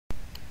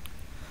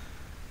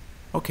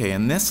Okay,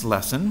 in this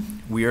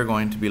lesson, we are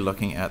going to be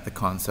looking at the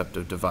concept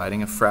of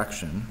dividing a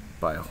fraction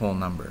by a whole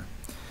number.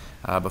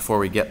 Before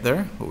we get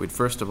there, what we'd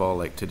first of all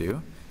like to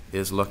do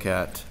is look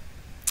at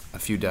a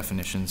few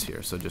definitions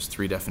here. So just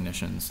 3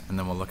 definitions, and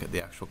then we'll look at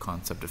the actual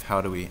concept of how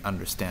do we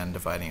understand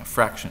dividing a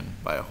fraction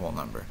by a whole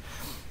number.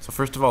 So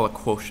first of all, a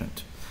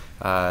quotient.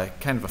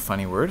 Kind of a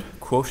funny word.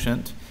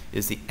 Quotient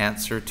is the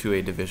answer to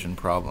a division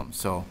problem.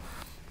 So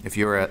if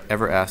you were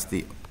ever asked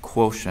the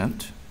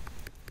quotient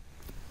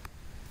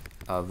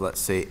of, let's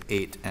say,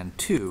 8 and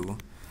 2,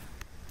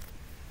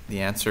 the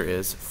answer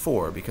is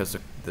 4, because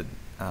the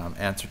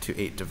answer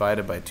to 8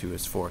 divided by 2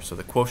 is 4. So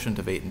the quotient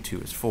of 8 and 2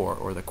 is 4,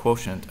 or the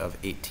quotient of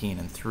 18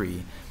 and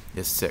 3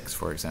 is 6,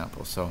 for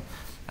example. So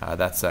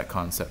that's that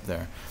concept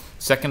there.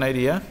 Second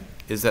idea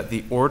is that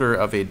the order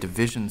of a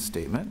division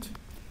statement,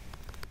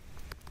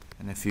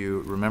 and if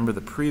you remember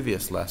the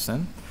previous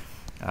lesson,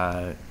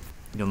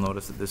 you'll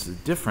notice that this is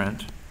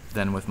different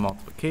than with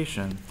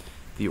multiplication.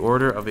 The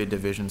order of a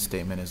division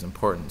statement is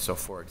important. So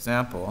for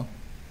example,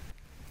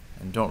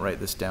 and don't write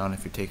this down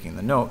if you're taking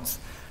the notes,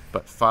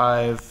 but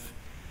 5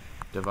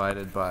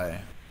 divided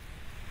by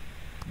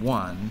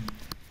 1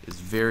 is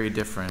very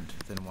different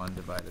than 1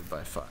 divided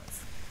by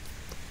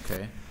 5.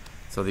 Okay?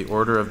 So the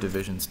order of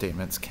division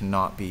statements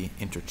cannot be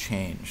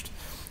interchanged.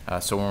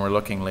 So when we're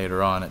looking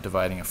later on at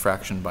dividing a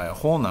fraction by a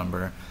whole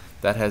number,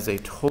 that has a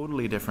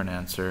totally different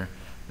answer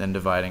than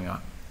dividing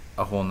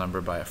a whole number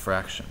by a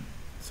fraction.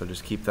 So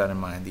just keep that in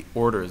mind. The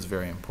order is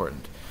very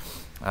important.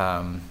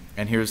 And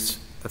here's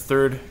the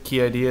third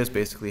key idea, is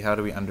basically how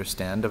do we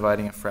understand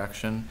dividing a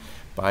fraction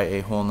by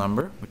a whole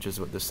number, which is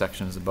what this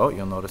section is about.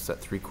 You'll notice that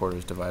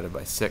 3/4 divided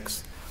by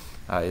 6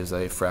 is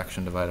a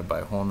fraction divided by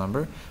a whole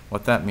number.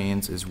 What that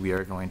means is we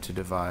are going to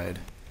divide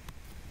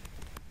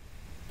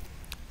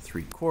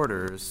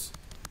 3/4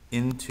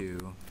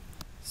 into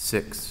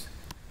 6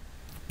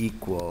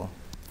 equal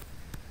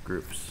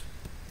groups.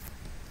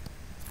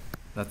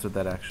 That's what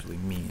that actually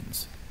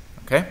means.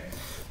 Okay?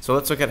 So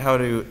let's look at how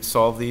to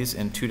solve these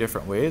in 2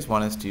 different ways.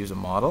 One is to use a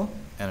model,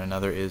 and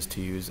another is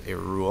to use a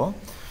rule.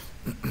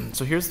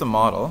 So here's the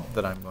model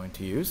that I'm going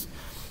to use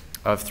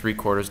of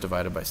 3/4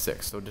 divided by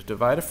 6. So to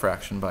divide a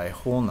fraction by a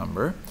whole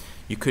number,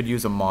 you could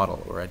use a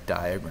model, or a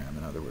diagram,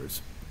 in other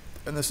words.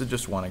 And this is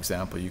just one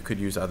example. You could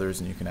use others,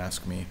 and you can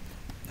ask me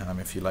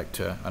if you'd like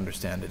to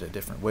understand it a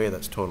different way.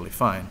 That's totally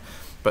fine.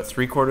 But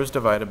 3/4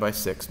 divided by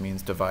 6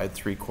 means divide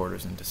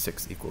 3/4 into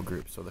 6 equal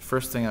groups. So the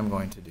first thing I'm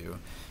going to do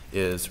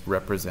is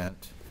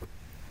represent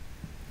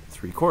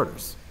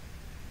 3/4.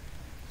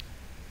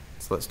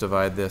 So let's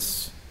divide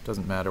this.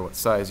 Doesn't matter what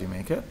size you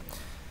make it.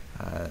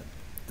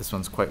 This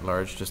one's quite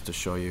large, just to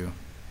show you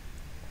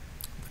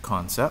the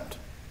concept.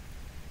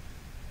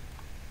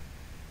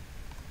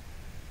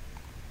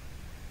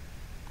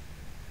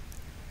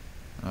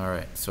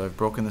 Alright, so I've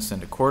broken this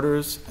into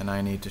quarters, and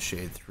I need to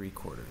shade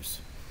 3/4.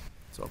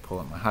 So I'll pull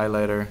up my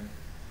highlighter,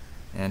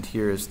 and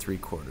here is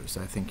 3/4.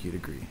 I think you'd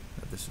agree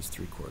that this is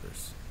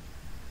 3/4.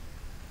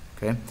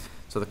 Okay,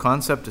 so the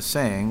concept is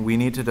saying we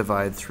need to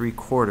divide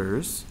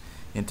 3/4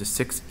 into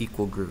 6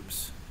 equal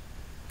groups.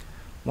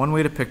 One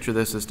way to picture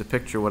this is to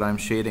picture what I'm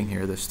shading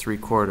here, this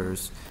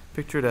 3/4.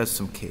 Picture it as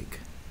some cake.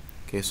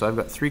 Okay, so I've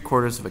got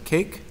 3/4 of a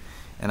cake,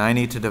 and I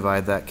need to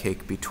divide that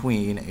cake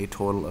between a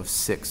total of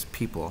 6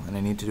 people, and I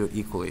need to do it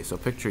equally. So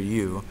picture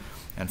you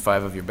and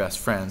 5 of your best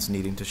friends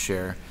needing to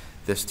share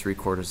this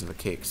 3/4 of a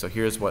cake. So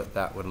here's what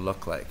that would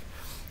look like.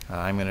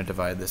 I'm going to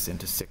divide this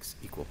into 6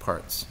 equal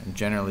parts, and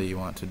generally you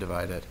want to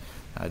divide it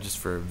just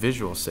for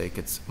visual sake.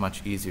 It's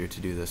much easier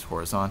to do this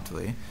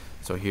horizontally.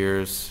 So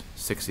here's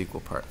 6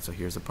 equal parts. So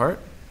here's a part.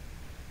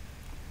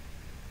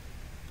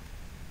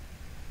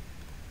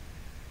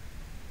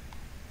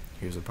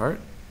 Here's a part.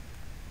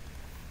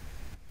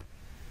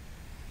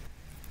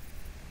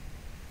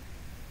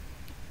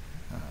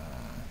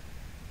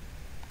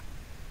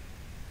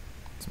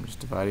 So I'm just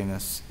dividing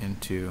this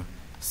into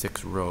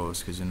 6 rows,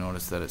 because you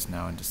notice that it's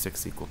now into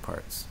 6 equal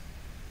parts.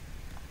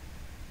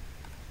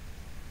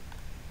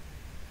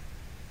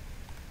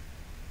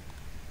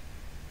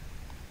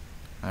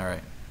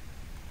 Alright,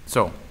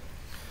 so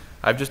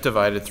I've just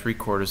divided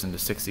 3/4 into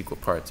 6 equal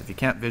parts. If you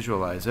can't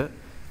visualize it,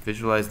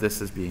 visualize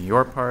this as being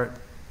your part,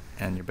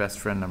 and your best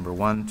friend number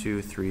 1,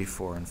 2, 3,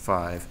 4, and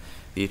 5.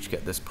 They each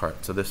get this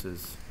part. So this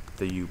is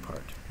the you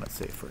part, let's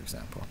say, for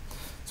example.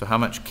 So how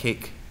much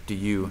cake do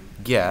you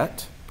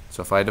get?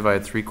 So if I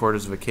divide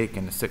 3/4 of a cake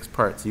into 6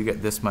 parts, you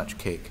get this much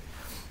cake.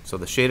 So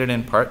the shaded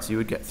in parts, you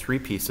would get 3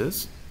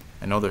 pieces.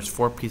 I know there's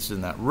 4 pieces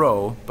in that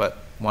row,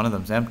 but one of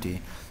them's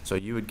empty. So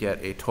you would get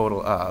a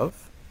total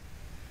of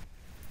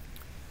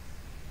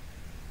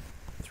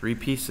 3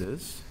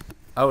 pieces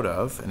out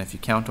of, and if you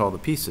count all the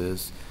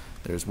pieces,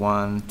 there's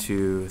 1,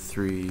 2,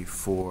 3,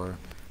 4,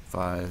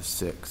 5,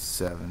 6,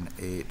 7,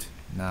 8,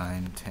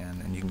 9,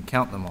 10, and you can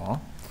count them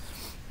all,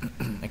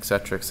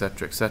 etc.,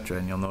 etc., etc.,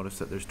 and you'll notice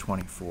that there's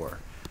 24.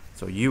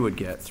 So you would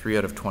get 3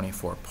 out of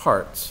 24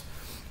 parts,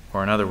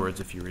 or in other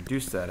words, if you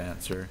reduce that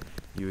answer,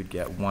 you would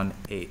get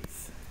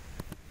 1/8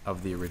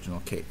 of the original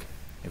cake.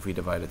 if we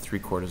divided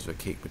 3/4 of a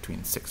cake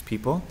between 6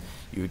 people,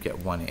 you would get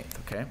 1/8,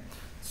 okay?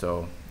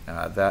 So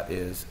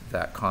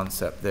that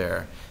concept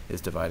there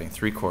is dividing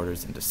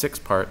 3/4 into 6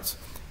 parts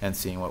and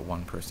seeing what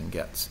one person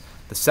gets.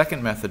 The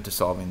second method to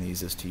solving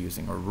these is to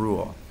using a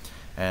rule.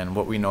 And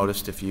what we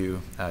noticed if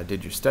you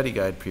did your study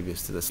guide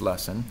previous to this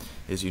lesson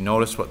is you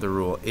notice what the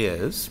rule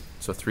is.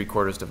 So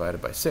 3/4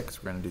 divided by 6.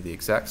 We're going to do the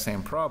exact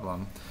same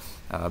problem,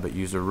 but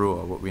use a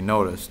rule. What we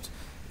noticed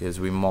is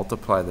we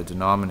multiply the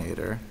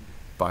denominator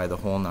by the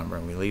whole number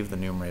and we leave the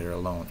numerator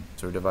alone.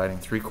 So we're dividing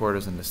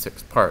 3/4 into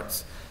 6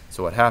 parts.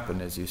 So what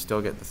happened is you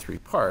still get the 3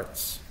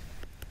 parts.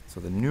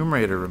 So the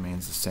numerator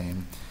remains the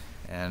same,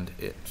 and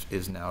it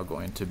is now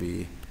going to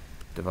be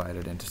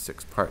divided into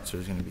 6 parts. So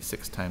there's going to be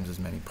 6 times as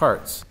many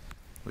parts,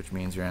 which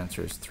means your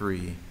answer is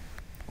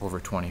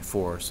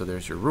 3/24. So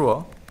there's your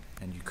rule,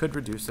 and you could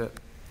reduce it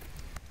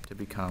to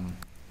become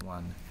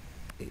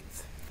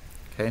 1/8.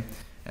 Okay?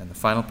 And the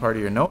final part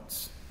of your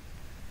notes,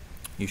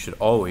 you should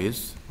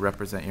always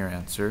represent your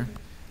answer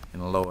in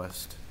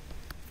lowest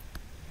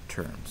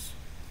terms.